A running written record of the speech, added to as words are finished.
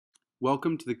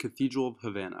Welcome to the Cathedral of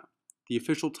Havana. The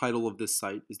official title of this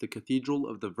site is the Cathedral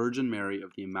of the Virgin Mary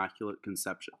of the Immaculate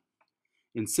Conception.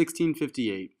 In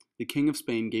 1658, the King of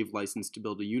Spain gave license to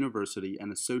build a university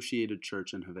and associated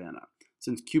church in Havana,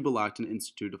 since Cuba lacked an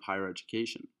institute of higher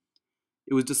education.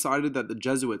 It was decided that the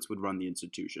Jesuits would run the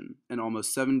institution, and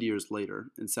almost 70 years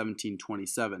later, in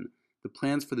 1727, the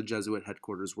plans for the Jesuit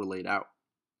headquarters were laid out.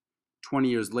 20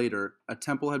 years later, a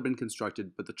temple had been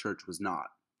constructed, but the church was not.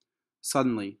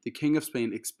 Suddenly, the King of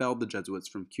Spain expelled the Jesuits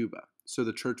from Cuba, so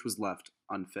the church was left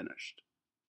unfinished.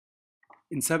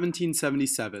 In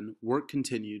 1777, work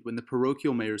continued when the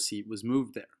parochial mayor's seat was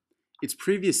moved there. Its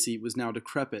previous seat was now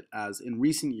decrepit as, in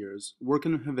recent years, work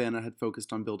in Havana had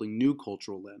focused on building new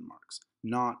cultural landmarks,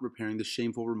 not repairing the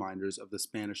shameful reminders of the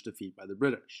Spanish defeat by the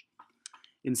British.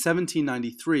 In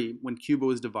 1793, when Cuba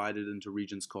was divided into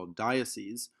regions called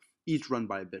dioceses, each run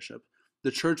by a bishop,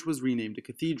 the church was renamed a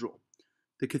cathedral.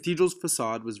 The cathedral's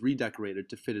facade was redecorated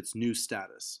to fit its new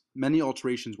status. Many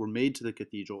alterations were made to the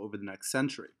cathedral over the next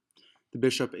century. The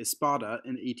Bishop Espada,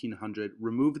 in 1800,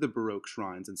 removed the Baroque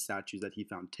shrines and statues that he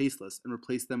found tasteless and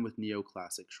replaced them with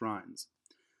neoclassic shrines.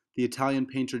 The Italian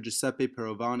painter Giuseppe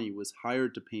Pirovani was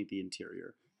hired to paint the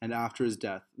interior, and after his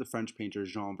death, the French painter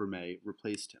Jean Vermeer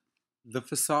replaced him. The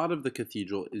facade of the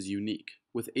cathedral is unique,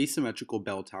 with asymmetrical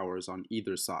bell towers on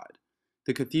either side.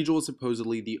 The cathedral is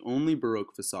supposedly the only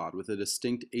Baroque facade with a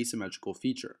distinct asymmetrical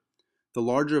feature. The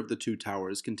larger of the two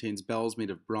towers contains bells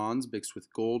made of bronze mixed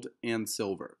with gold and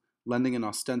silver, lending an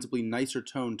ostensibly nicer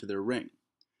tone to their ring.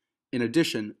 In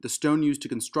addition, the stone used to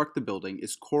construct the building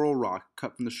is coral rock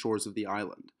cut from the shores of the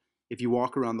island. If you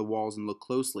walk around the walls and look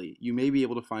closely, you may be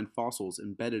able to find fossils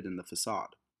embedded in the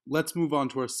facade. Let's move on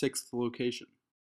to our sixth location.